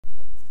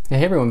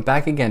Hey everyone,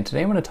 back again.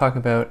 Today I'm going to talk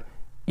about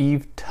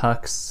Eve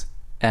Tuck's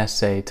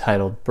essay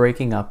titled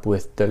Breaking Up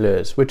with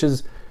Deleuze, which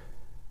is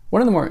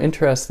one of the more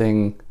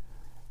interesting,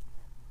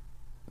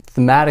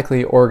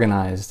 thematically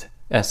organized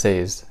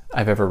essays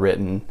I've ever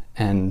written.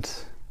 And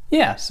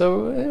yeah,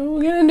 so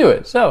we'll get into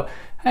it. So,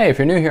 hey, if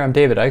you're new here, I'm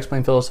David. I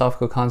explain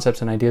philosophical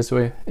concepts and ideas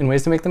in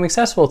ways to make them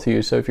accessible to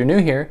you. So if you're new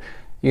here,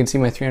 you can see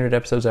my 300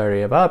 episodes I already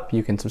have up.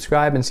 You can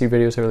subscribe and see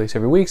videos I release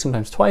every week,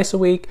 sometimes twice a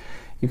week.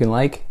 You can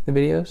like the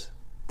videos.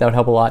 That would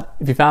help a lot.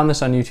 If you found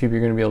this on YouTube, you're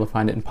going to be able to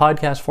find it in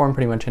podcast form,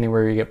 pretty much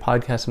anywhere you get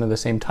podcasts under the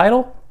same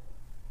title.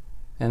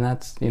 And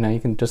that's, you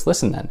can just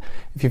listen then.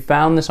 If you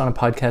found this on a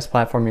podcast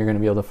platform, you're going to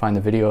be able to find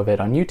the video of it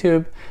on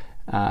YouTube.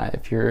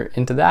 If you're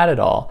into that at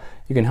all,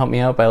 you can help me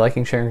out by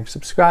liking, sharing,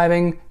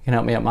 subscribing. You can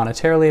help me out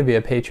monetarily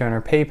via Patreon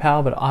or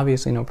PayPal, but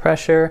obviously no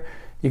pressure.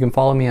 You can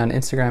follow me on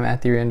Instagram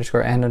at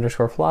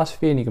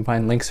theory_and_philosophy, and you can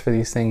find links for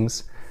these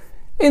things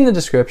in the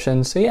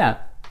description. So yeah,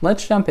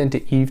 let's jump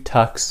into Eve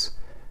Tuck's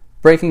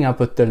Breaking Up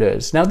with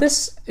Deleuze. Now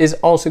this is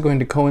also going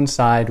to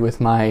coincide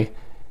with my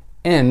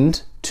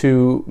end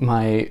to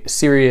my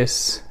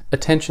serious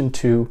attention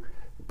to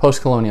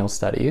post-colonial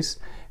studies,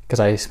 because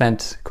I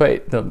spent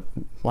quite the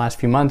last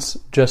few months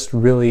just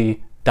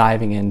really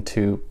diving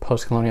into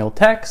post-colonial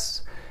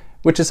texts,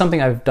 which is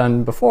something I've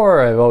done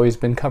before. I've always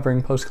been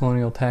covering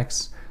post-colonial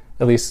texts,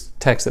 at least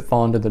texts that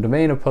fall into the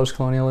domain of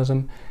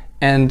post-colonialism,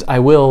 and I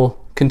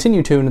will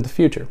continue to into the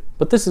future.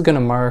 But this is going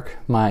to mark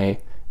my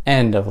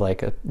end of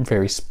like a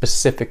very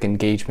specific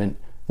engagement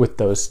with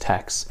those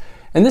texts.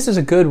 And this is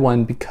a good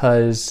one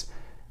because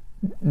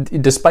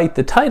despite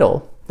the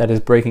title, that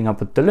is Breaking Up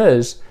with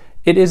Deleuze,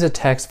 it is a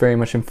text very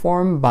much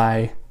informed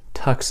by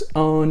Tuck's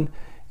own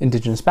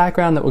indigenous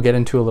background that we'll get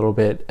into a little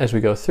bit as we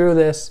go through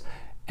this,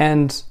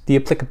 and the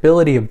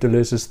applicability of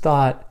Deleuze's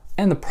thought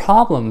and the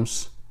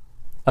problems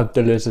of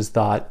Deleuze's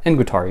thought and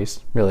Guattari's,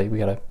 really,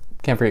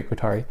 can't forget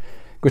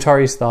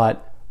Guattari's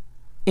thought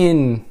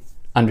in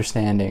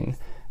understanding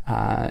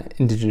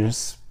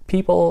indigenous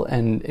people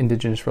and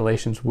indigenous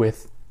relations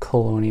with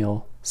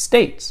colonial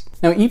states.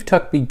 Now, Eve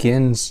Tuck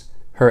begins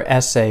her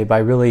essay by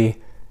really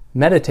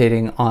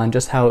meditating on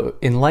just how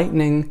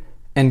enlightening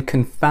and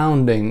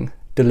confounding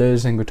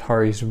Deleuze and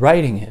Guattari's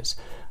writing is.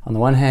 On the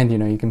one hand,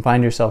 you can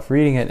find yourself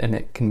reading it and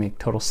it can make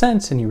total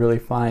sense, and you really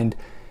find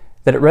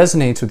that it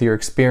resonates with your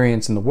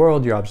experience in the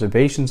world, your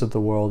observations of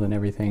the world, and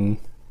everything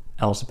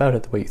else about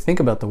it, the way you think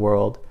about the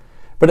world.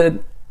 But at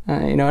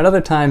other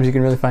times you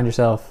can really find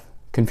yourself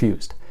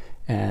confused,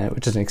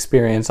 which is an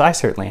experience I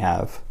certainly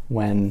have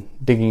when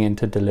digging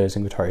into Deleuze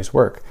and Guattari's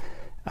work.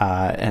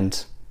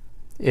 And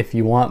if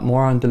you want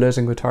more on Deleuze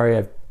and Guattari,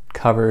 I've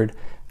covered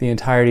the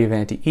entirety of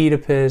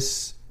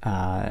Anti-Oedipus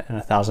and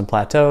 1,000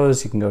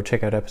 Plateaus. You can go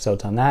check out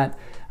episodes on that.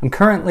 I'm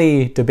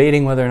currently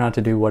debating whether or not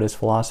to do What is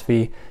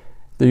Philosophy.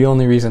 The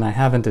only reason I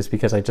haven't is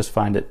because I just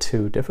find it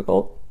too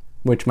difficult,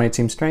 which might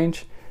seem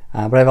strange.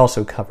 But I've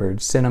also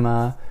covered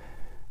cinema,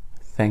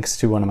 thanks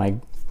to one of my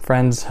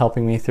friends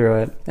helping me through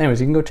it. Anyways,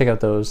 you can go check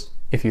out those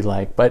if you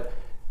like. But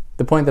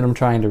the point that I'm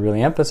trying to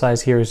really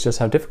emphasize here is just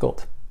how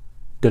difficult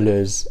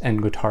Deleuze and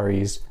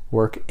Guattari's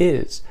work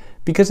is,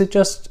 because it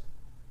just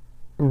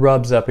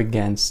rubs up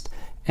against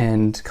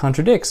and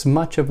contradicts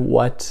much of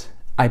what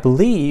I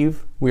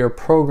believe we are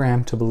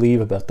programmed to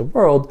believe about the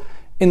world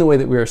in the way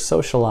that we are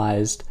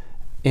socialized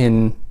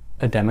in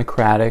a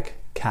democratic,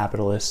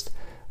 capitalist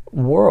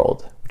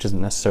world, which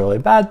isn't necessarily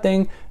a bad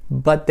thing,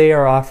 but they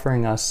are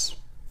offering us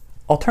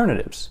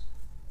alternatives.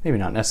 Maybe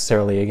not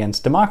necessarily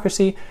against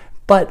democracy,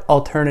 but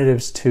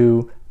alternatives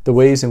to the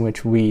ways in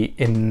which we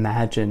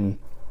imagine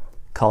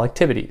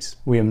collectivities,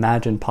 we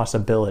imagine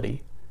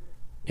possibility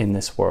in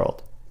this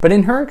world. But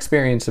in her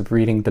experience of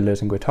reading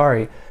Deleuze and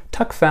Guattari,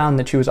 Tuck found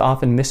that she was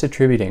often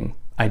misattributing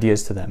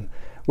ideas to them,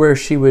 where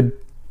she would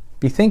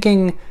be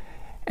thinking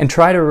and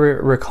try to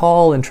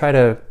recall and try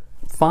to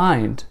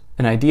find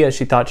an idea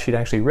she thought she'd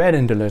actually read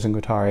in Deleuze and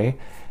Guattari,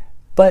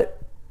 but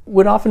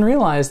would often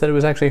realize that it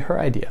was actually her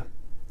idea.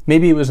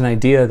 Maybe it was an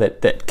idea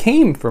that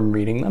came from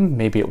reading them,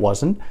 maybe it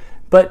wasn't,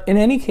 but in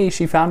any case,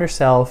 she found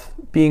herself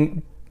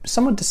being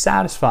somewhat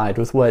dissatisfied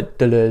with what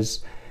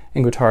Deleuze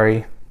and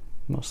Guattari,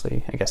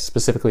 mostly, I guess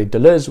specifically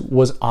Deleuze,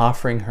 was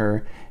offering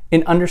her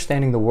in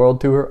understanding the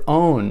world through her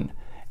own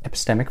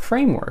epistemic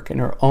framework and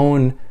her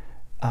own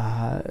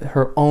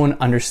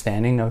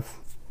understanding of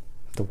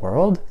the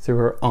world through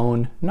her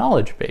own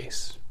knowledge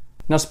base.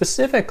 Now,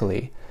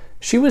 specifically,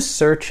 she was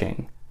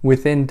searching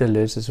within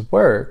Deleuze's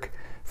work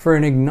for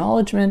an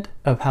acknowledgement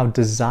of how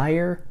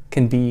desire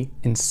can be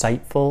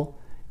insightful,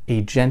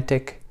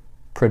 agentic,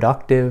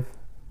 productive,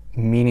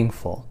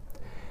 meaningful.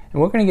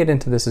 And we're going to get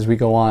into this as we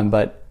go on,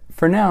 but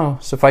for now,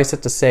 suffice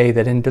it to say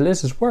that in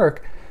Deleuze's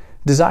work,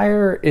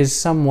 desire is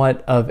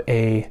somewhat of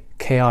a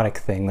chaotic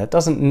thing that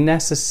doesn't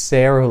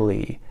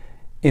necessarily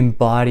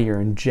embody or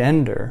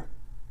engender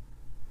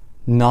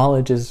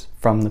knowledges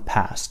from the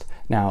past.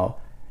 Now,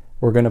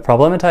 we're going to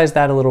problematize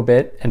that a little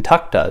bit, and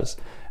Tuck does,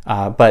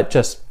 but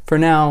just for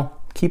now,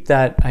 keep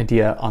that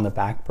idea on the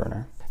back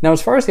burner. Now,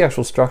 as far as the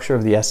actual structure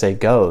of the essay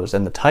goes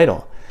and the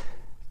title,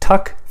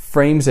 Tuck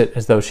frames it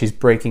as though she's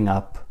breaking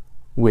up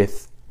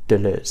with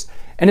Deleuze.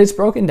 And it's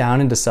broken down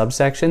into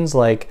subsections,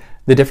 like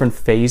the different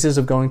phases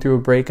of going through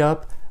a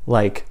breakup,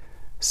 like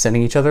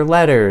sending each other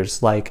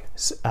letters, like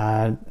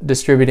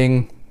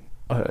distributing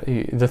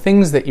the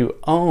things that you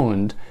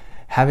owned,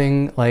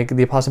 having like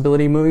the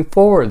possibility of moving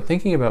forward,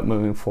 thinking about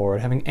moving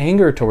forward, having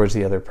anger towards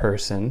the other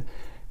person.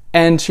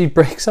 And she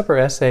breaks up her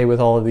essay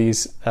with all of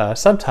these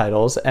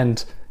subtitles,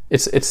 and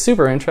it's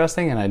super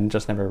interesting, and I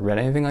just never read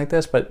anything like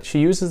this, but she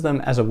uses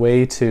them as a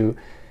way to,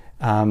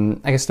 I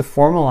guess, to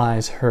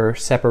formalize her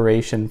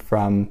separation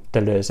from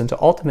Deleuze and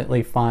to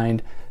ultimately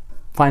find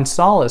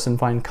solace and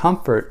find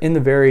comfort in the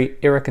very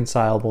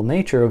irreconcilable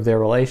nature of their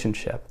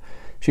relationship.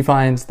 She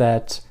finds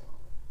that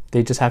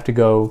they just have to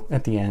go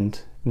at the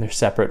end in their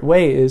separate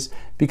ways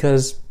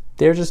because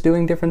they're just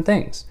doing different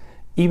things,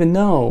 even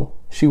though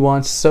she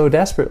wants so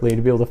desperately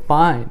to be able to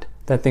find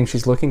that thing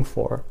she's looking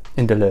for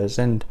in Deleuze.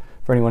 And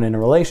for anyone in a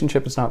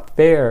relationship, it's not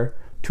fair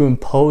to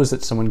impose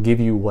that someone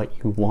give you what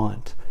you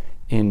want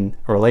in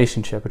a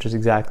relationship, which is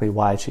exactly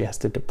why she has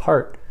to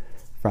depart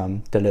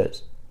from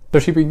Deleuze. So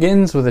she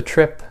begins with a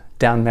trip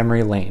down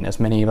memory lane, as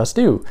many of us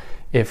do.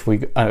 If we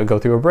go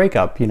through a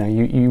breakup, you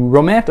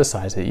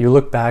romanticize it. You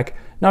look back,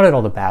 not at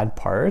all the bad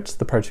parts,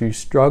 the parts where you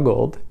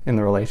struggled in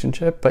the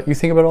relationship, but you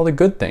think about all the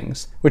good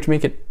things, which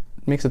makes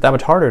it that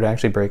much harder to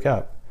actually break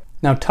up.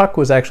 Now, Tuck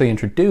was actually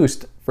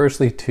introduced,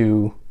 firstly,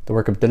 to the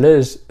work of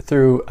Deleuze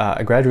through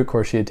a graduate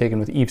course she had taken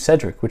with Eve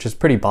Sedgwick, which is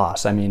pretty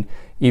boss. I mean,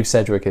 Eve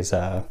Sedgwick is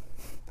a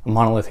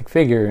monolithic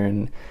figure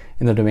in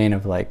the domain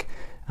of like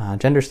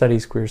gender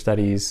studies, queer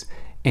studies,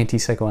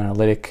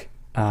 anti-psychoanalytic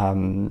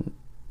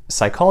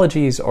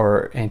psychologies,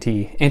 or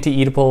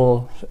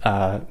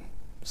anti-Oedipal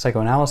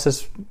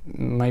psychoanalysis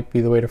might be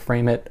the way to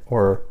frame it,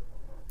 or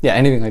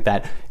anything like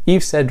that.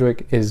 Eve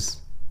Sedgwick is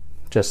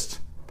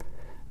just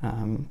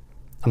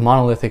a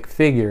monolithic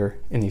figure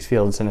in these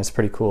fields, and it's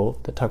pretty cool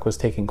that Tuck was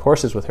taking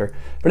courses with her.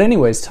 But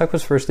anyways, Tuck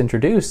was first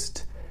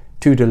introduced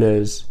to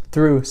Deleuze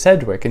through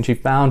Sedgwick, and she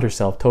found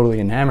herself totally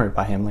enamored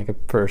by him, like a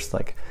first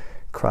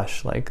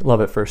crush, like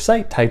love at first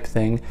sight type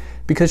thing,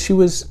 because she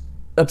was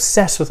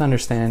obsessed with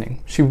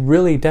understanding. She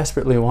really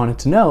desperately wanted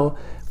to know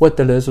what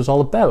Deleuze was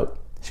all about.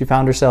 She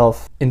found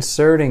herself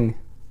inserting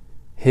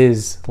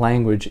his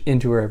language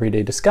into her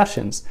everyday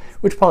discussions,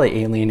 which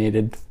probably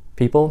alienated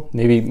people.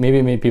 Maybe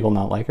it made people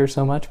not like her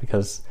so much,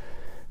 because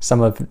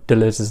some of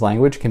Deleuze's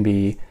language can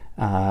be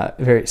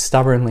very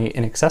stubbornly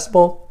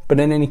inaccessible. But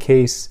in any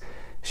case,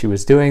 she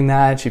was doing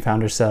that. She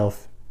found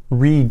herself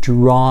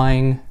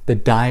redrawing the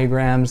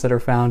diagrams that are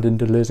found in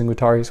Deleuze and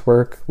Guattari's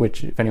work,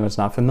 which, if anyone's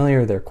not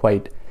familiar, they're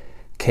quite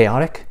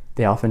chaotic.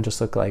 They often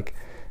just look like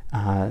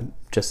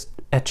just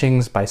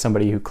etchings by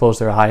somebody who closed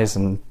their eyes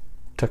and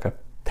took a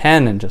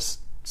pen and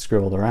just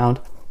scribbled around.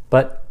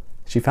 But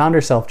she found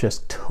herself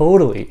just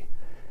totally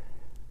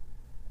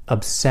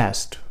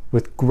obsessed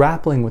with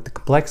grappling with the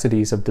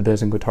complexities of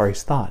Deleuze and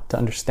Guattari's thought, to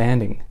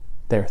understanding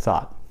their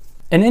thought.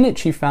 And in it,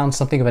 she found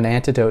something of an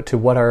antidote to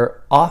what is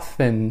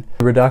often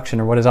the reduction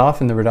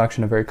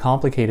of very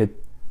complicated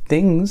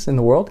things in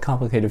the world,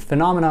 complicated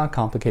phenomena,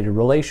 complicated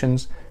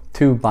relations,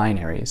 to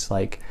binaries,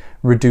 like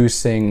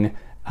reducing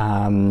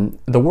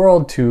the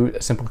world to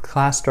a simple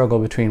class struggle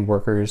between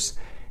workers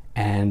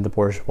and the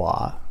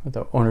bourgeois,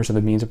 the owners of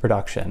the means of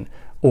production,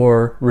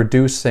 or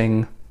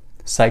reducing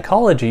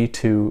psychology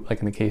to, like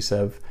in the case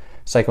of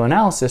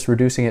psychoanalysis,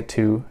 reducing it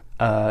to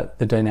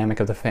the dynamic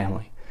of the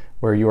family,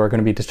 where you are going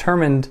to be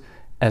determined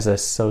as a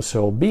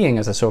social being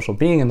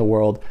in the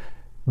world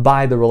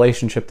by the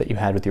relationship that you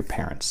had with your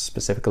parents.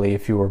 Specifically,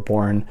 if you were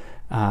born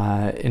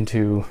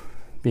into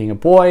being a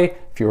boy,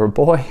 if you were a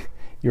boy,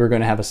 you were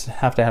going to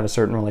have to have a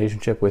certain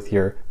relationship with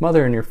your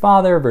mother and your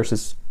father,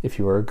 versus if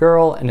you were a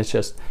girl. And it's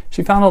just,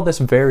 she found all this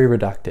very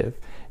reductive.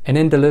 And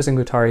in Deleuze and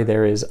Guattari,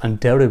 there is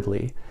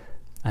undoubtedly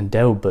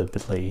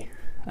a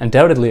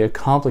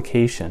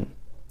complication,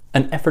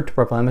 an effort to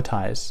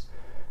problematize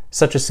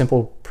such a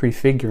simple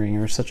prefiguring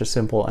or such a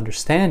simple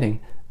understanding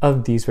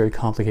of these very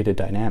complicated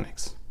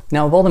dynamics.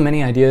 Now, of all the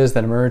many ideas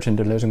that emerge in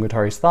Deleuze and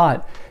Guattari's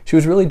thought, she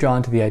was really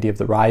drawn to the idea of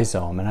the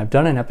rhizome, and I've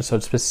done an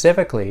episode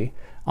specifically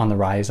on the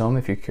rhizome.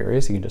 If you're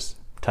curious, you can just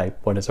type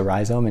 "what is a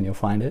rhizome" and you'll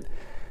find it.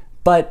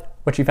 But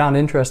what she found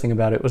interesting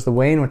about it was the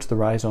way in which the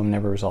rhizome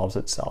never resolves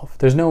itself.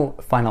 There's no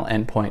final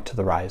endpoint to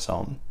the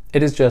rhizome.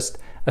 It is just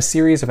a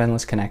series of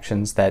endless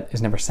connections that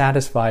is never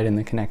satisfied in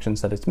the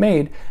connections that it's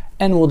made,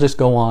 and will just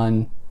go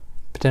on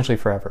potentially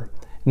forever,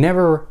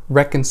 never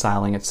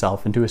reconciling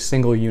itself into a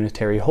single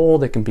unitary whole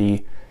that can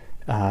be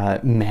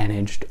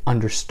managed,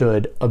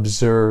 understood,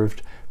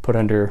 observed, put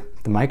under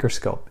the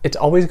microscope. It's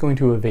always going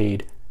to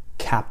evade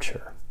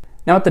capture.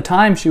 Now, at the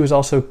time, she was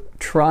also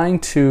trying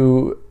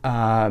to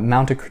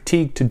mount a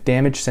critique to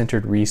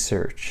damage-centered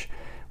research,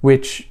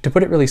 which, to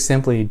put it really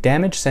simply,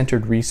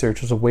 damage-centered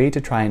research was a way to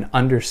try and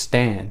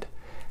understand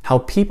how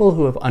people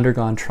who have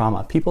undergone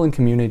trauma, people in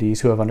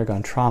communities who have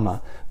undergone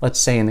trauma, let's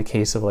say in the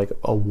case of like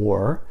a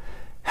war,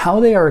 how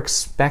they are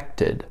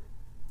expected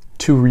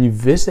to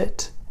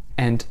revisit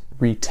and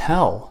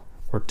retell,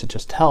 or to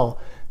just tell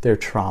their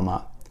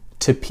trauma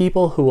to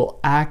people who will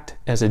act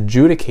as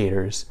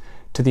adjudicators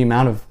to the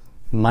amount of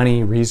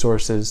money,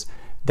 resources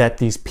that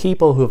these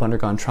people who have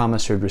undergone trauma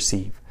should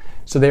receive.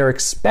 So they are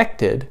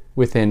expected,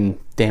 within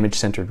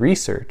damage-centered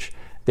research,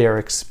 they are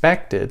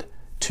expected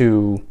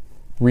to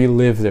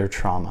relive their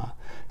trauma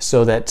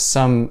so that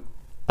some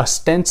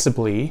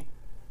ostensibly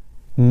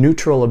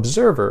neutral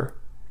observer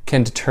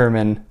can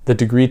determine the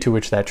degree to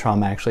which that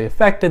trauma actually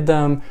affected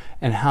them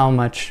and how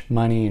much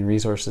money and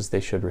resources they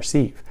should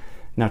receive.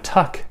 Now,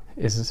 Tuck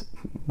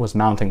was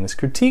mounting this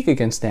critique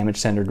against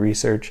damage-centered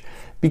research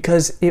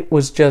because it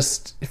was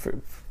just,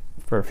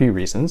 for a few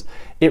reasons,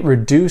 it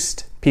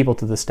reduced people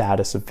to the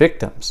status of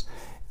victims.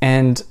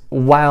 And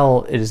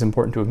while it is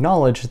important to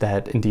acknowledge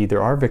that indeed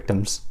there are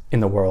victims in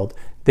the world,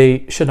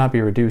 they should not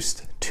be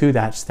reduced to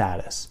that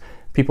status.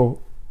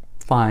 People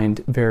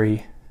find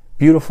very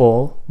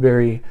beautiful,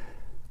 very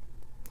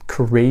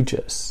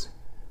courageous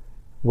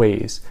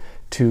ways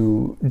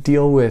to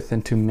deal with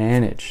and to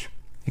manage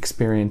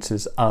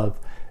experiences of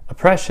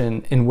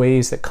oppression in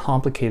ways that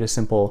complicate a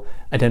simple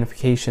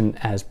identification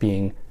as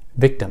being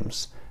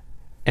victims.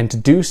 And to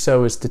do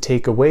so is to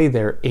take away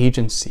their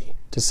agency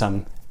to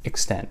some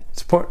extent.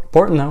 It's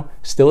important, though,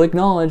 still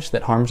acknowledge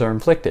that harms are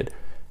inflicted,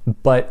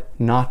 but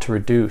not to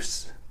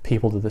reduce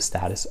people to the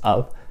status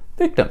of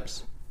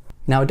victims.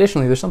 Now,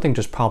 additionally, there's something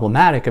just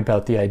problematic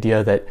about the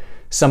idea that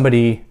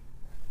somebody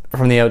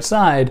from the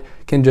outside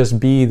can just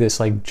be this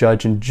like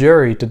judge and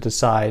jury to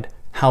decide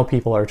how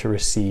people are to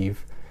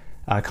receive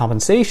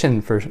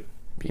compensation for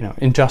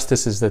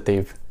injustices that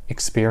they've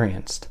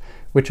experienced,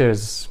 which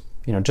is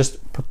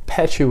just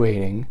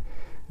perpetuating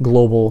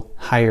global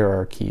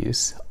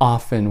hierarchies,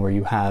 often where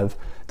you have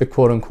the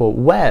quote-unquote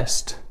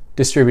West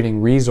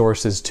distributing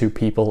resources to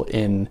people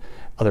in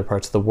other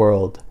parts of the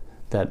world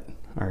that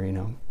are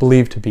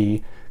believed to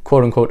be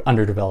quote-unquote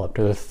underdeveloped,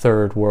 or the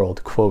third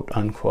world,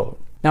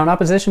 quote-unquote. Now, in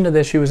opposition to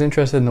this, she was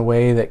interested in the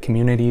way that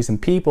communities and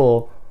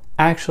people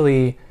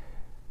actually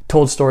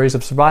told stories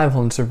of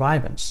survival and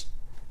survivance,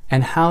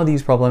 and how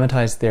these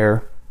problematized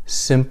their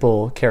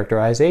simple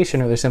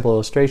characterization or their simple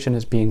illustration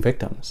as being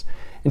victims.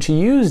 And she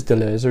used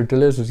Deleuze, or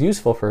Deleuze was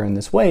useful for her in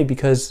this way,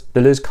 because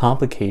Deleuze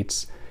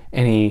complicates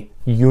any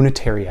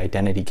unitary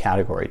identity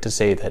category to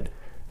say that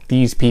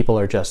these people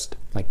are just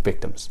like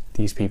victims,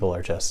 these people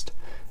are just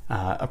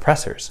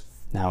oppressors.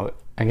 Now,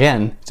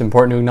 again, it's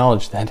important to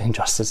acknowledge that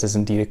injustices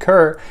indeed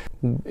occur.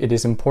 It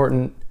is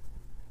important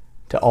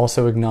to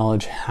also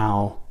acknowledge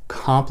how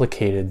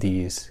complicated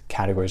these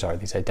categories are,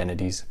 these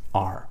identities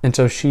are. And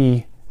so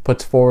she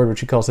puts forward what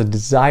she calls a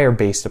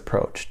desire-based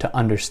approach to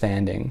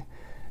understanding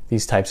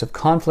these types of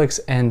conflicts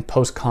and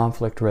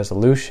post-conflict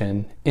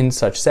resolution in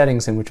such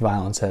settings in which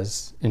violence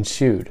has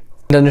ensued.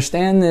 To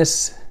understand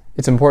this,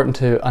 it's important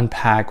to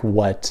unpack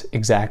what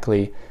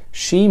exactly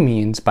she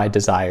means by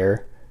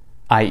desire,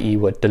 i.e.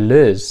 what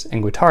Deleuze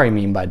and Guattari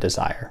mean by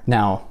desire.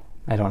 Now,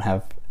 I don't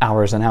have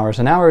hours and hours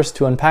and hours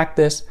to unpack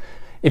this.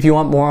 If you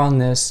want more on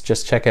this,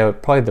 just check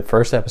out probably the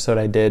first episode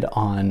I did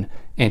on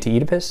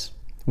Anti-Oedipus,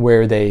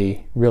 where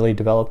they really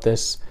developed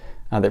this.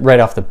 That right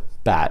off the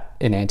bat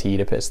in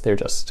Anti-Oedipus, they're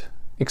just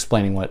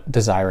explaining what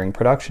desiring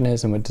production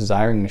is and what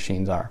desiring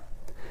machines are.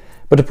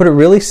 But to put it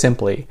really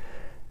simply,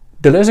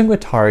 Deleuze and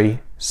Guattari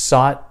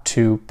sought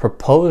to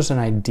propose an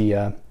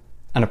idea,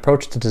 an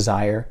approach to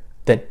desire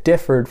that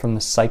differed from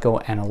the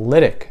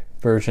psychoanalytic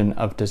version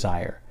of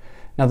desire.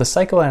 Now, the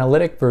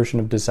psychoanalytic version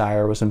of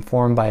desire was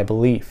informed by a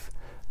belief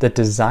that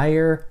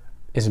desire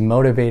is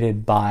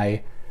motivated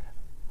by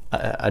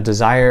a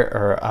desire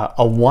or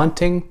a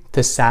wanting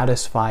to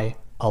satisfy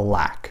a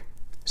lack.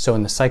 So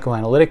in the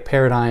psychoanalytic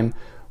paradigm,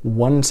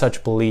 one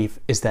such belief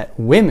is that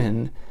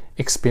women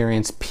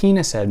experience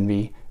penis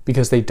envy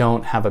because they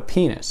don't have a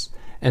penis.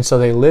 And so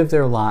they live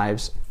their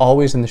lives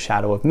always in the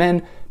shadow of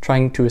men,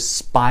 trying to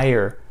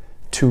aspire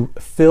to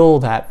fill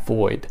that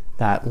void,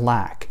 that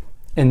lack.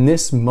 And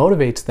this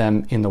motivates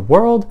them in the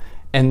world,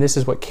 and this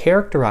is what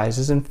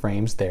characterizes and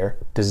frames their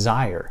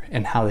desire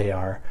and how they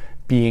are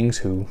beings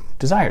who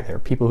desire. They're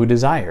people who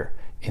desire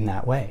in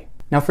that way.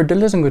 Now, for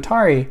Deleuze and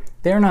Guattari,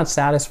 they're not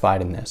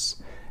satisfied in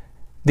this.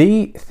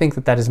 They think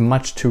that that is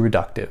much too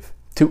reductive.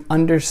 To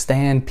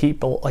understand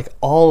people, like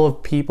all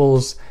of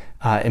people's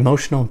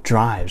emotional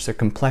drives, their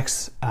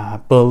complex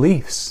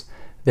beliefs,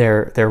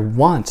 their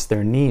wants,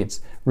 their needs,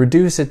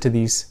 reduce it to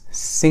these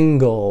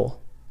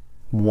single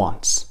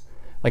wants.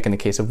 Like in the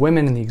case of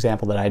women, in the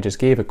example that I just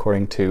gave,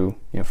 according to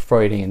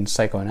Freudian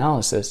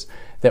psychoanalysis,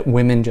 that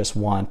women just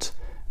want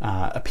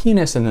a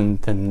penis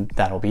and then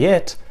that'll be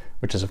it,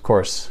 which is of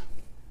course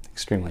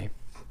extremely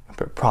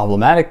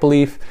problematic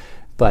belief,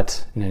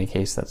 but in any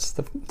case that's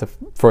the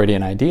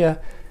Freudian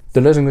idea.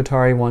 Deleuze and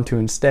Guattari want to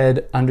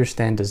instead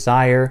understand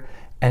desire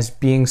as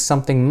being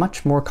something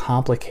much more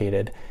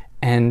complicated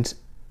and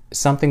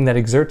something that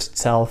exerts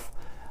itself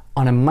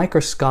on a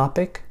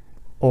microscopic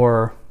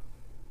or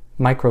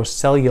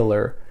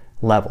microcellular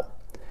level,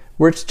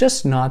 where it's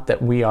just not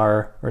that we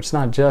are, or it's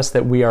not just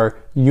that we are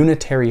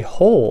unitary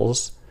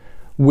wholes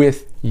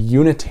with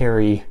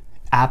unitary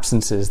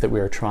absences that we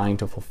are trying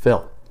to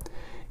fulfill.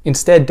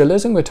 Instead,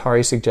 Deleuze and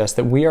Guattari suggest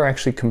that we are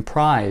actually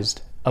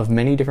comprised of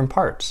many different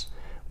parts.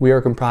 We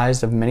are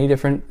comprised of many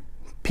different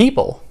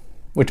people,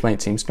 which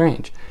might seem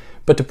strange.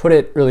 But to put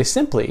it really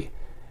simply,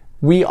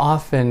 we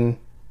often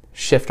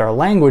shift our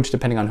language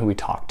depending on who we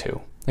talk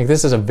to. Like,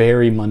 this is a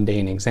very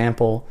mundane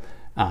example.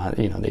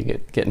 They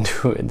get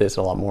into this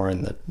a lot more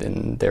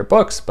in their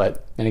books,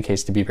 but in a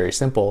case to be very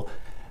simple,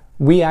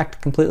 we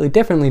act completely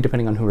differently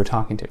depending on who we're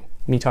talking to.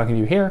 Me talking to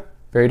you here,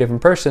 very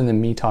different person than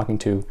me talking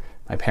to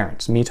my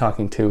parents, me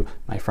talking to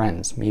my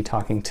friends, me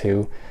talking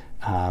to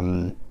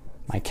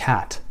my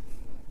cat.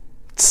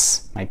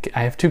 I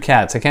have 2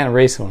 cats, I can't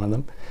erase one of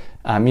them.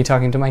 Me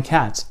talking to my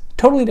cats,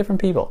 totally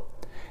different people.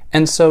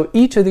 And so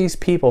each of these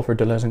people for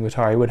Deleuze and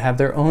Guattari would have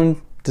their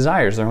own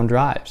desires, their own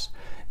drives.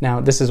 Now,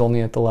 this is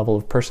only at the level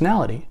of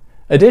personality.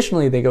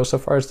 Additionally, they go so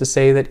far as to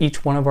say that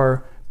each one of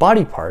our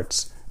body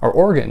parts, our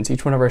organs,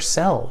 each one of our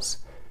cells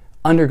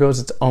undergoes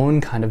its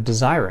own kind of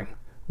desiring,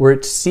 where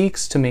it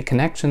seeks to make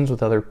connections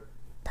with other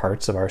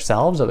parts of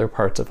ourselves, other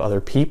parts of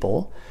other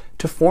people,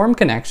 to form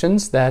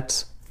connections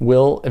that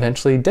will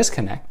eventually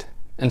disconnect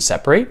and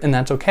separate, and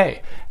that's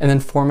okay, and then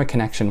form a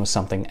connection with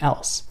something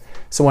else.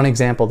 So one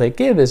example they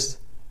give is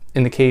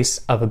in the case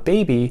of a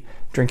baby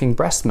drinking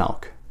breast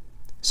milk.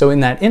 So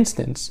in that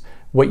instance,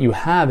 what you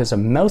have is a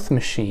mouth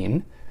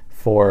machine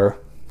for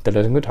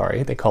Deleuze and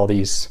Guattari. They call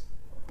these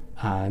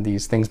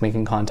things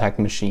making contact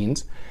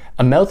machines.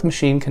 A mouth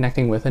machine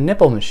connecting with a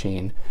nipple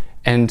machine,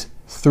 and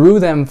through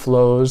them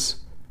flows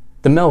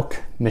the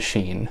milk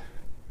machine,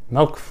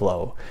 milk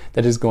flow,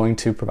 that is going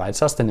to provide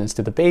sustenance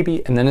to the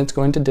baby, and then it's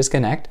going to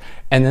disconnect,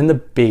 and then the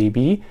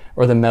baby,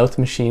 or the mouth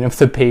machine of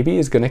the baby,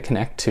 is going to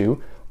connect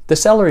to the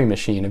celery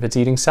machine if it's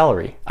eating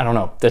celery. I don't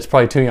know, that's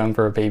probably too young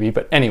for a baby,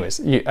 but anyways,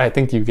 I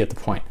think you get the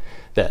point,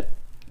 that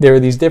there are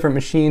these different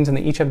machines and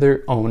they each have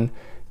their own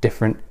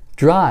different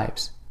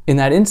drives. In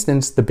that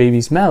instance, the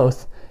baby's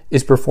mouth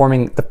is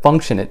performing the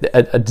function,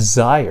 a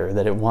desire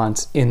that it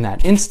wants in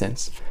that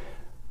instance,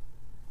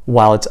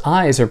 while its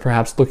eyes are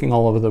perhaps looking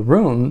all over the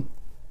room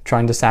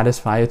trying to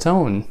satisfy its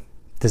own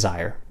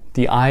desire.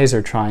 The eyes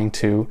are trying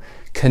to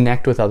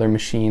connect with other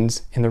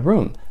machines in the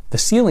room. The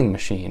ceiling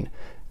machine,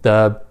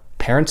 the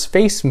parent's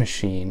face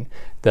machine,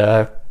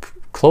 the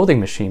clothing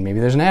machine, maybe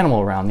there's an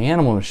animal around, the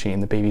animal machine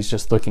the baby's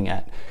just looking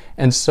at.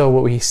 And so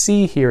what we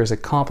see here is a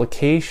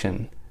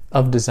complication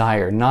of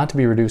desire, not to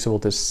be reducible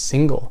to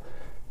single,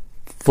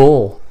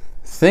 full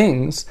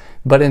things,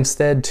 but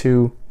instead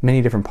to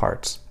many different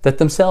parts that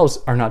themselves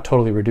are not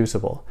totally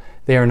reducible.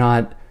 They are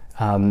not,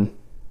 I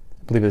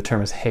believe the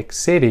term is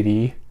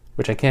haxidity,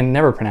 which I can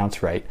never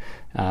pronounce right,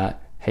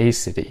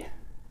 haxidity.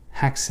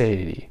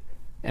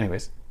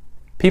 Anyways,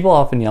 people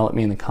often yell at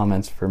me in the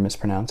comments for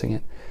mispronouncing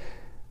it.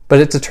 But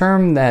it's a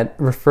term that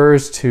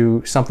refers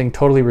to something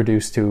totally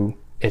reduced to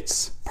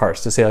its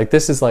parts. To say, like,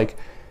 this is like,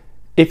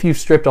 if you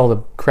stripped all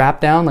the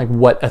crap down, like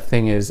what a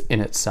thing is in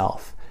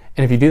itself.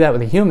 And if you do that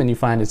with a human, you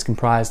find it's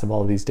comprised of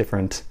all of these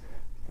different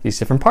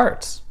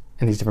parts.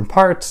 And these different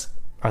parts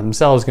are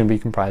themselves going to be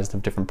comprised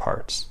of different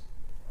parts,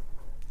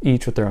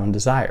 each with their own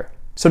desire.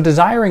 So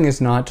desiring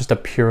is not just a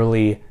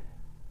purely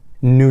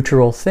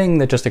neutral thing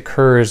that just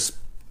occurs,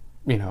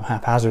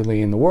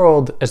 haphazardly in the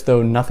world as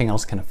though nothing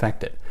else can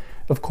affect it.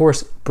 Of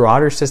course,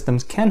 broader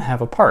systems can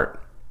have a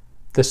part.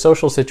 The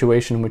social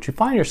situation in which you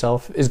find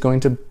yourself is going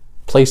to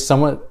place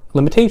somewhat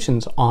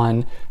limitations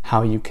on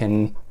how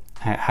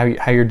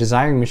your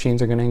desiring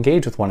machines are going to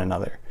engage with one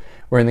another.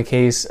 Where in the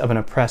case of an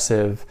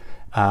oppressive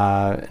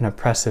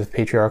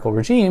patriarchal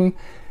regime,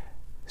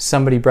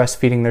 somebody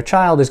breastfeeding their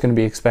child is going to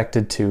be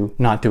expected to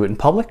not do it in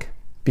public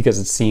because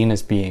it's seen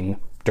as being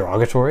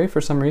derogatory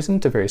for some reason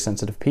to very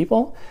sensitive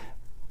people.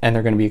 And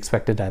they're going to be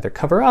expected to either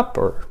cover up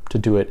or to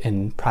do it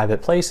in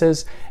private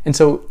places. And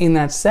so in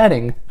that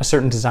setting, a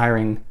certain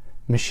desiring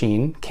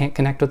machine can't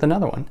connect with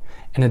another one,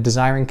 and a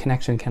desiring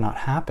connection cannot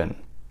happen.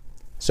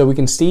 So we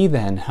can see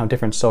then how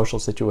different social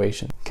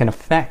situations can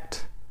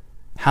affect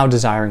how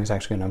desiring is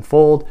actually going to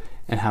unfold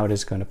and how it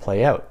is going to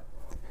play out.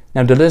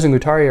 Now, Deleuze and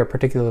Guattari are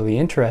particularly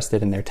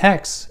interested in their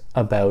texts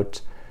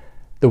about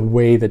the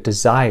way that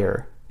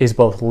desire is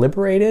both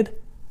liberated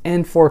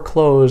and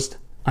foreclosed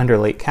under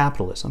late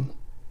capitalism.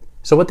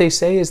 So what they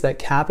say is that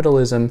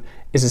capitalism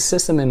is a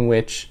system in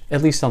which,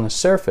 at least on the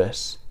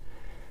surface,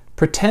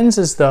 pretends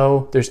as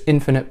though there's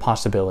infinite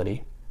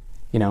possibility.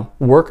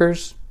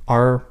 Workers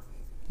are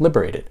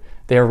liberated.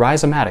 They are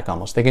rhizomatic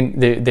almost.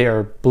 They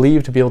are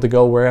believed to be able to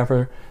go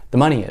wherever the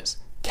money is.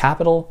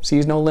 Capital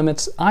sees no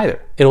limits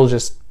either. It'll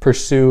just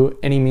pursue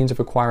any means of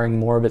acquiring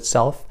more of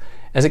itself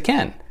as it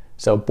can.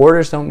 So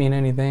borders don't mean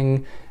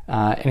anything.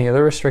 Any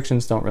other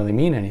restrictions don't really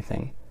mean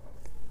anything.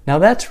 Now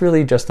that's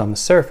really just on the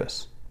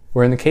surface.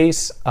 Where in the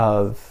case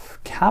of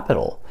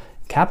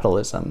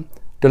capitalism,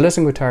 Deleuze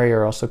and Guattari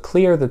are also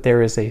clear that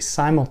there is a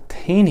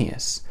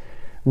simultaneous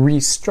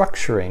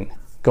restructuring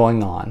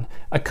going on,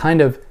 a kind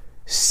of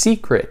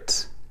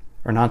secret,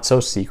 or not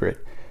so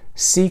secret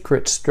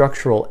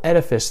structural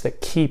edifice that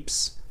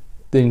keeps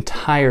the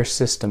entire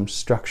system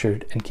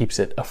structured and keeps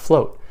it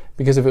afloat.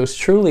 Because if it was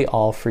truly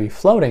all free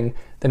floating,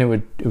 then it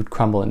would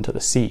crumble into the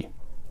sea.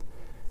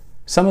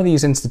 some of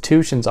these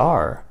institutions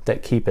are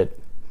that keep it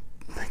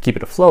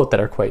afloat, that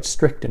are quite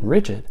strict and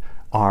rigid,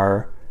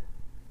 are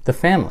the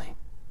family,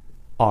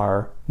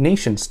 are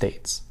nation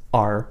states,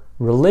 are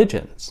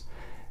religions,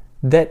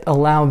 that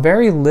allow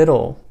very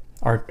little,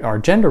 are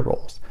gender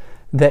roles,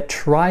 that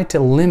try to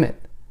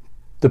limit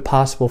the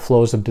possible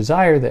flows of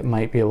desire that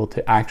might be able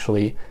to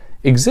actually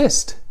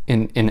exist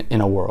in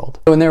a world.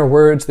 So in their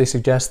words, they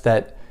suggest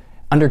that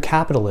under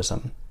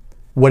capitalism,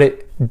 what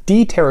it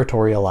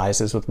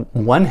deterritorializes with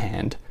one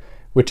hand,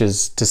 which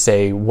is to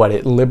say what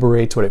it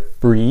liberates, what it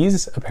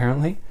frees,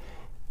 apparently,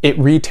 it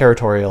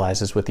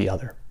re-territorializes with the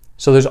other.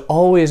 So there's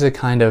always a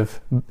kind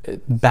of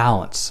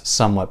balance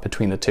somewhat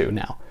between the two.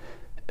 Now,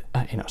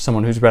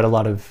 someone who's read a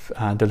lot of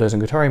Deleuze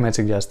and Guattari might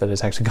suggest that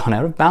it's actually gone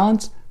out of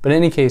balance, but in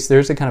any case,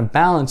 there's a kind of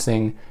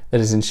balancing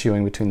that is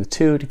ensuing between the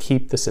two to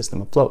keep the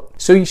system afloat.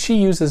 So she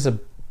uses a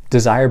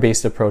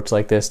desire-based approach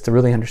like this to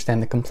really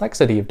understand the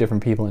complexity of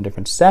different people in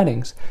different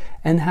settings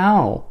and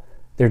how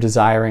their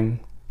desiring,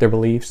 their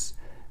beliefs,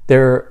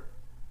 their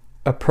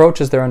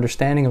approaches, their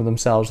understanding of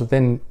themselves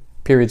within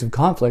periods of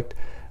conflict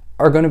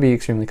are going to be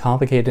extremely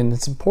complicated. And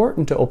it's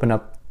important to open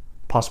up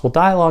possible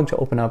dialogue, to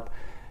open up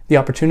the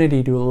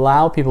opportunity to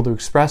allow people to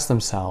express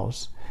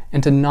themselves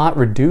and to not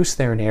reduce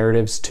their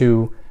narratives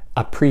to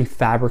a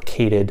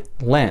prefabricated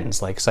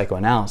lens like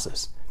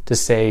psychoanalysis. To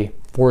say,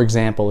 for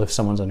example, if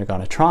someone's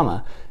undergone a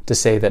trauma, to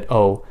say that,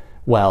 oh,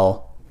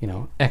 well,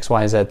 X,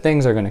 Y, Z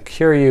things are going to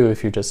cure you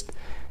if you just,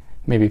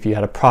 maybe if you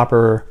had a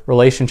proper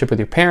relationship with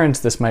your parents,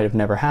 this might have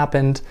never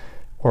happened,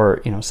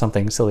 or,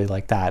 something silly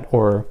like that,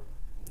 or,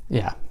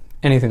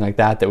 anything like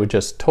that would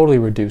just totally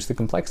reduce the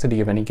complexity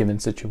of any given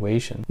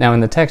situation. Now,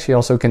 in the text, she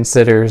also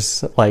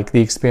considers,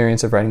 the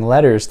experience of writing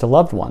letters to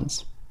loved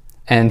ones.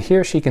 And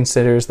here she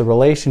considers the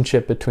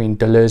relationship between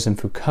Deleuze and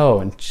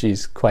Foucault, and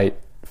she's quite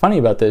funny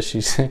about this.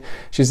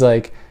 She's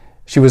like,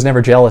 she was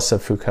never jealous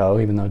of Foucault,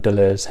 even though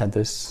Deleuze had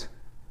this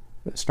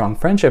strong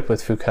friendship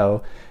with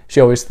Foucault. She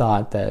always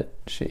thought that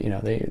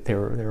they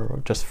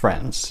were just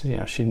friends.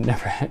 She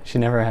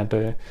never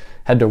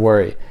had to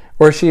worry.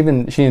 Or she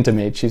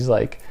intimates she's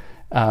like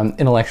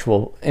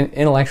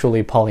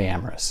intellectually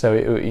polyamorous. So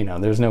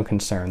there's no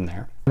concern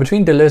there.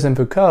 Between Deleuze and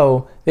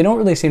Foucault, they don't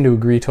really seem to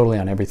agree totally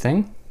on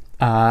everything.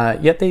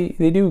 Yet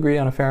they do agree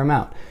on a fair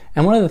amount.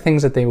 And one of the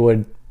things that they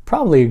would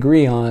probably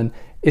agree on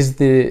is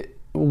the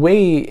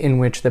way in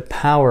which the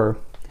power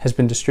has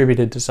been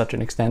distributed to such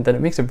an extent that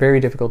it makes it very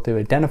difficult to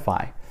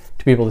identify,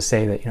 to be able to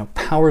say that,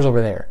 power's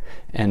over there.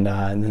 And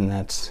then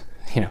that's,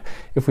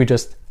 if we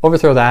just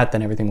overthrow that,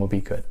 then everything will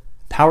be good.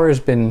 Power has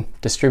been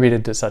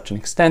distributed to such an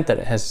extent that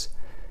it has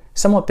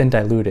somewhat been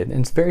diluted,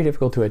 and it's very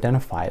difficult to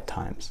identify at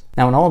times.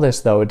 Now, in all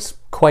this, though, it's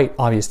quite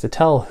obvious to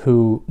tell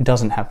who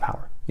doesn't have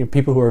power.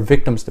 People who are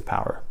victims to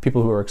power,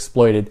 people who are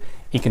exploited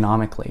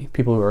economically,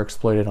 people who are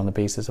exploited on the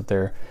basis of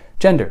their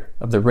gender,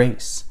 of their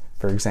race,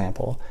 for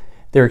example.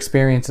 Their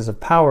experiences of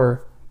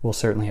power will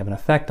certainly have an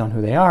effect on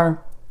who they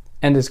are,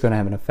 and it's going to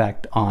have an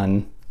effect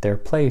on their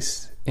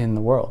place in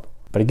the world.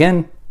 But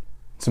again,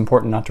 it's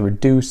important not to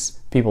reduce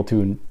people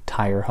to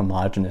entire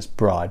homogeneous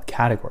broad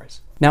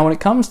categories. Now, when it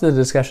comes to the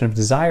discussion of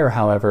desire,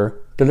 however,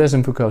 Deleuze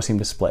and Foucault seem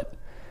to split,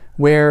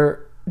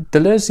 where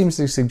Deleuze seems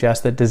to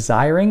suggest that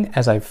desiring,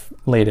 as I've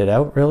laid it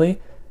out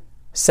really,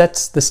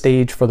 sets the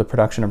stage for the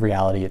production of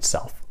reality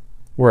itself,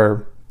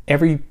 where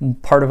every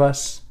part of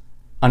us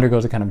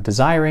undergoes a kind of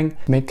desiring,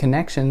 make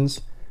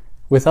connections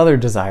with other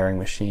desiring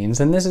machines,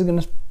 and this is going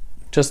to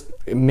just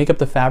make up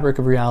the fabric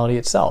of reality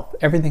itself.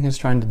 Everything is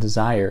trying to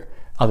desire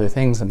other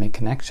things and make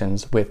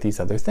connections with these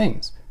other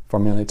things.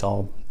 Formulates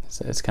all,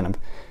 it's kind of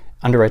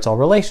underwrites all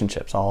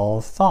relationships,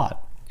 all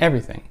thought,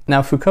 everything.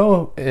 Now,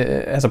 Foucault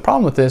has a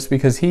problem with this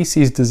because he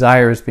sees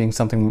desire as being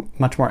something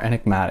much more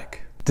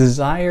enigmatic.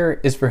 Desire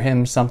is for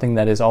him something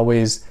that is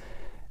always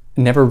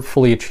never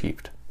fully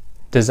achieved.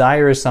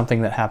 Desire is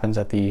something that happens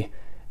at the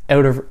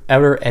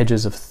outer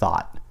edges of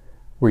thought,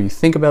 where you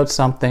think about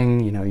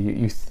something,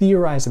 you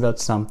theorize about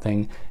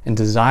something, and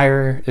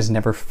desire is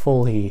never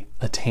fully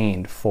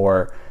attained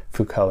for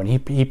Foucault. And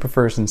he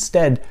prefers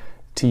instead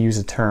to use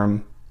a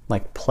term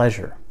like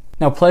pleasure.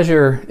 Now,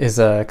 pleasure is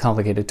a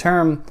complicated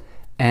term,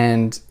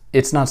 and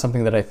it's not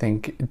something that I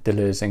think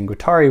Deleuze and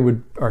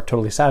Guattari are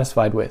totally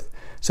satisfied with.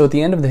 So at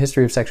the end of The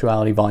History of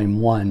Sexuality,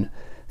 Volume 1,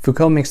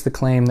 Foucault makes the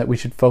claim that we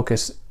should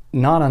focus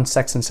not on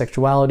sex and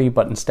sexuality,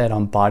 but instead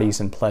on bodies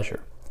and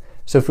pleasure.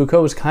 So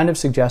Foucault is kind of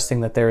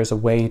suggesting that there is a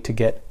way to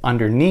get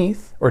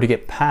underneath or to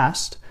get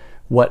past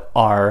what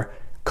are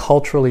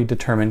culturally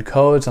determined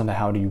codes on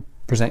how do you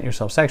present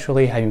yourself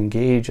sexually, how you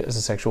engage as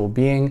a sexual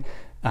being,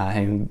 how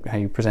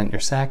you present your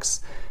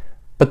sex.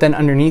 But then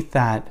underneath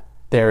that,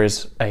 there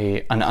is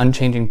an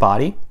unchanging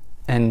body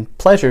and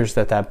pleasures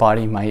that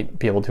body might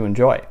be able to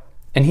enjoy.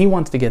 And he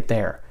wants to get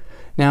there.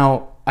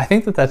 Now, I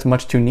think that that's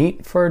much too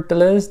neat for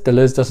Deleuze.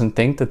 Deleuze doesn't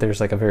think that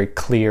there's like a very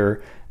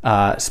clear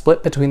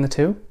split between the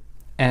two.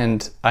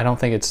 And I don't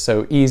think it's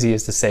so easy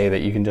as to say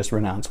that you can just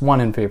renounce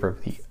one in favor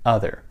of the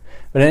other.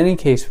 But in any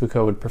case,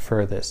 Foucault would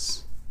prefer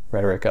this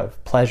rhetoric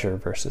of pleasure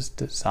versus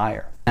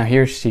desire. Now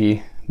here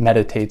she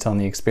meditates on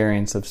the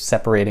experience of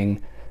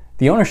separating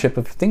the ownership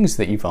of things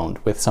that you've owned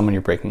with someone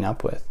you're breaking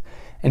up with.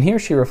 And here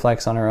she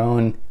reflects on her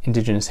own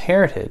indigenous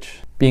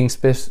heritage, being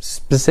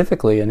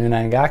specifically a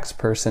Nunangax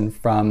person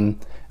from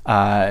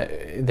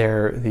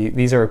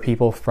these are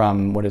people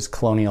from what is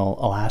colonial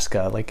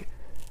Alaska, like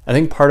I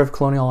think part of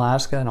colonial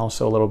Alaska and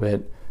also a little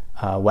bit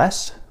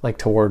west, like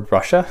toward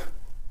Russia.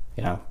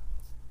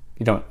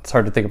 It's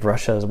hard to think of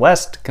Russia as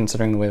west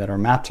considering the way that our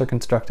maps are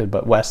constructed,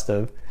 but west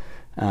of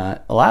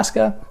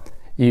Alaska,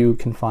 you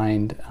can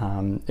find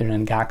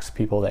Nunangax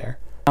people there.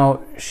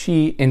 Now,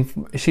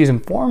 she's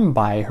informed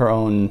by her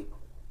own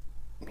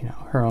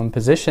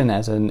position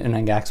as an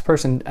Nunangax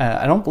person.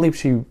 I don't believe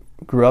she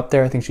grew up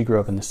there. I think she grew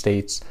up in the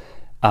States,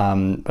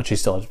 but she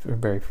still has a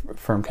very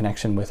firm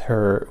connection with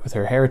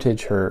her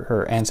heritage,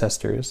 her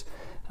ancestors,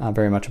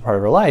 very much a part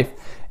of her life.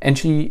 And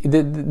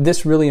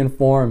this really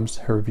informs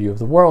her view of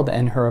the world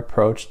and her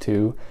approach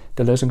to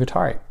Deleuze and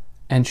Guattari.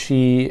 And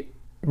she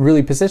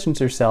really positions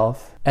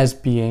herself as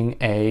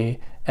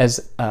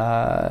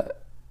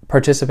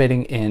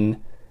participating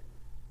in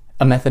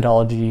a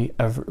methodology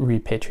of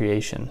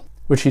repatriation,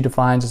 which she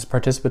defines as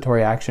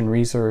participatory action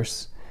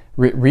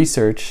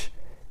research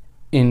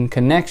in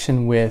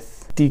connection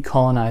with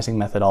decolonizing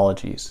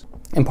methodologies.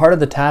 And part of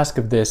the task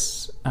of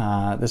this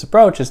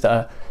approach is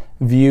to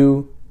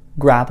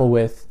grapple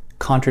with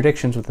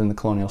contradictions within the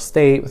colonial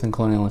state, within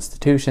colonial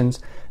institutions,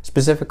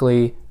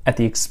 specifically at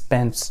the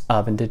expense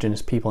of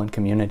indigenous people and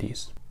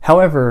communities.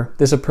 However,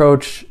 this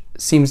approach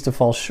seems to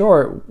fall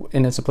short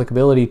in its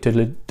applicability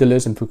to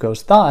Deleuze and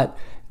Foucault's thought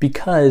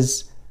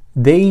because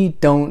they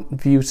don't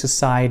view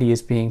society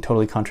as being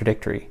totally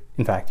contradictory.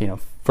 In fact,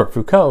 for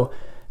Foucault,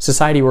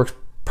 society works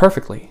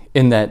perfectly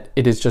in that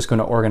it is just going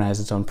to organize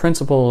its own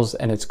principles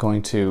and it's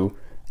going to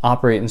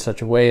operate in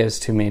such a way as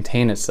to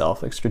maintain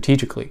itself, like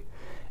strategically.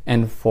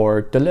 And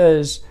for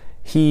Deleuze,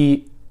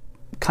 he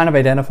kind of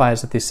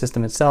identifies that the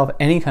system itself,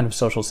 any kind of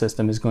social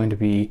system, is going to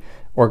be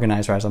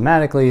organized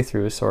rhizomatically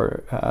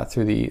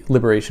through the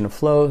liberation of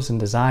flows and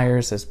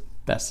desires as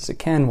best as it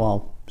can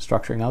while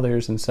structuring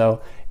others. And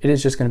so it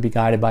is just going to be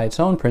guided by its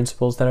own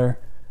principles that are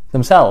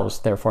themselves,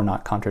 therefore,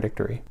 not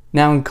contradictory.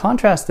 Now, in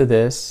contrast to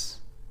this,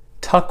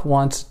 Tuck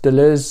wants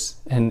Deleuze,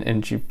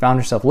 and she found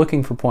herself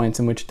looking for points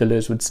in which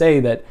Deleuze would say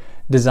that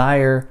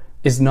desire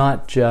is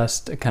not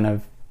just a kind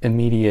of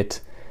immediate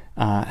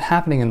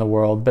happening in the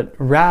world, but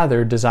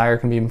rather desire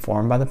can be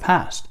informed by the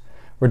past,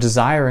 where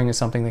desiring is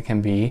something that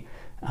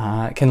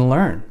can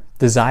learn.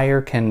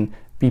 Desire can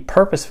be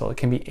purposeful, it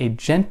can be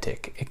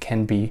agentic, it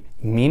can be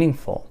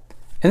meaningful.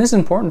 And this is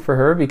important for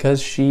her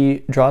because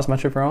she draws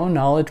much of her own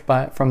knowledge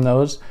from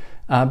those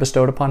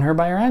bestowed upon her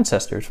by her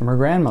ancestors, from her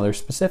grandmother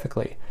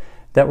specifically,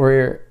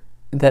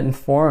 that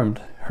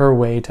informed her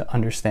way to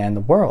understand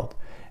the world.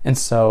 And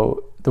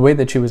so the way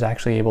that she was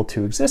actually able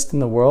to exist in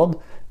the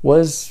world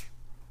was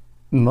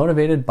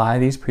motivated by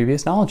these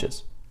previous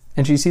knowledges.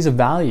 And she sees a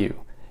value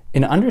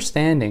in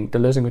understanding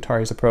Deleuze and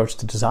Guattari's approach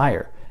to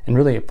desire and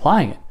really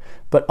applying it,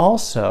 but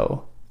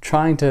also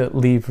trying to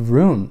leave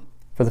room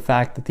for the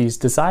fact that these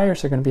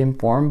desires are going to be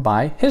informed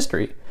by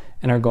history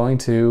and are going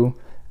to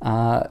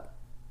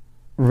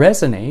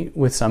resonate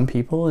with some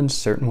people in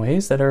certain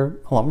ways that are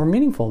a lot more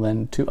meaningful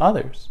than to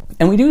others.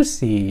 And we do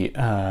see,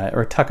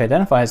 or Tuck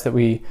identifies that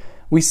we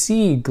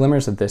see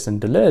glimmers of this in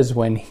Deleuze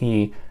when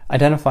he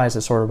identifies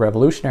a sort of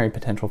revolutionary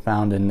potential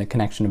found in the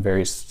connection of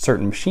various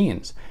certain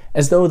machines,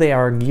 as though they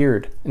are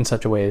geared in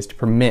such a way as to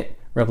permit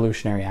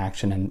revolutionary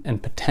action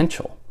and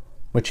potential,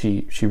 which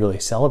she really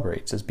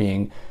celebrates as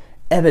being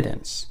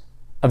evidence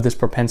of this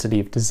propensity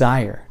of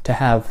desire to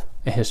have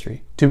a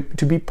history, to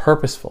be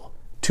purposeful,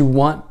 to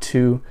want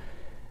to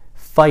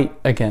fight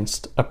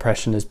against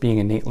oppression as being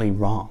innately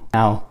wrong.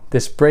 Now,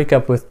 this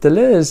breakup with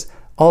Deleuze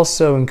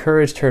also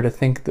encouraged her to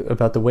think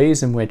about the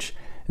ways in which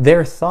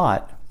their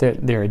thought,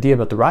 their idea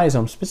about the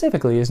rhizome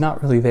specifically, was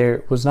not really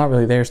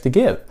theirs to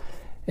give.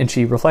 And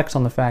she reflects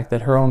on the fact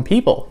that her own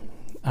people,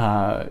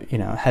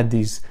 had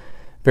these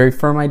very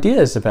firm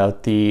ideas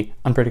about the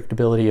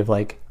unpredictability of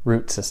like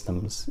root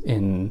systems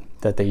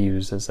that they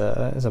use as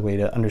a way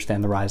to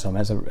understand the rhizome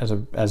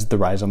as the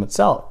rhizome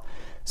itself.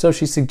 So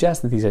she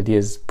suggests that these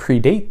ideas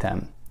predate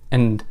them,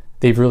 and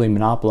they've really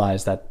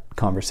monopolized that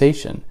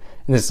conversation.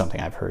 And this is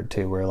something I've heard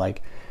too, where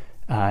like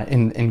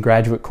in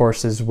graduate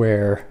courses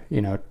where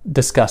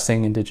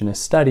discussing indigenous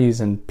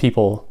studies and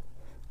people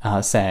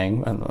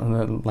saying,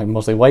 like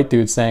mostly white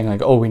dudes saying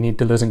like, oh, we need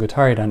Deleuze and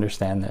Guattari to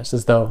understand this,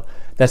 as though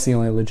that's the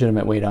only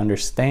legitimate way to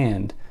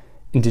understand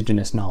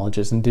indigenous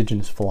knowledges,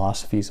 indigenous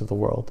philosophies of the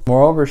world.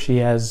 Moreover, she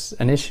has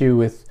an issue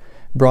with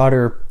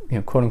broader,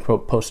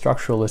 quote-unquote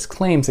post-structuralist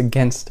claims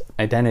against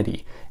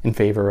identity in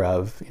favor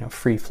of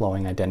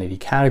free-flowing identity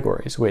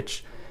categories,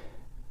 which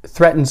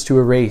threatens to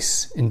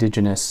erase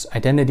indigenous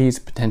identities,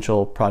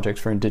 potential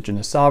projects for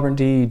indigenous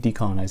sovereignty,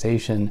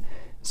 decolonization, and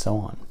so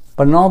on.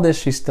 But in all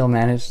this, she still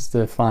manages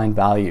to find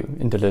value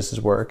in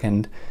Deleuze's work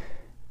and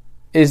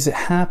is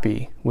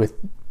happy with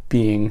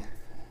being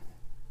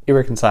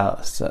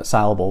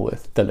irreconcilable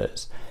with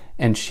Deleuze.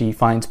 And she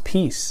finds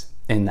peace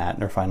in that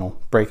in her final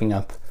breaking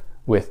up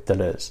with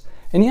Deleuze.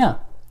 And yeah,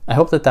 I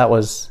hope that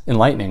was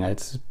enlightening.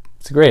 It's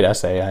a great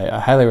essay. I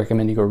highly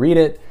recommend you go read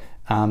it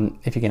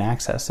if you can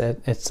access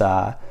it. It's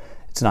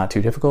not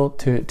too difficult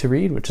to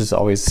read, which is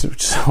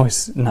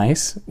always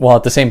nice, while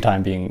at the same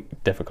time being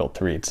difficult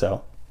to read.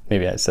 So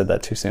maybe I said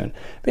that too soon.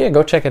 But yeah,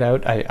 go check it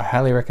out. I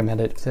highly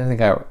recommend it. If there's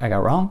anything I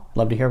got wrong,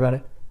 love to hear about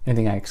it.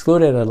 Anything I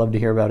excluded, I'd love to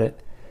hear about it.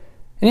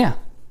 And yeah,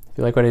 if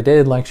you like what I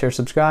did, like, share,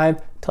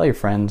 subscribe, tell your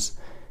friends,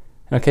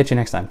 and I'll catch you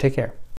next time. Take care.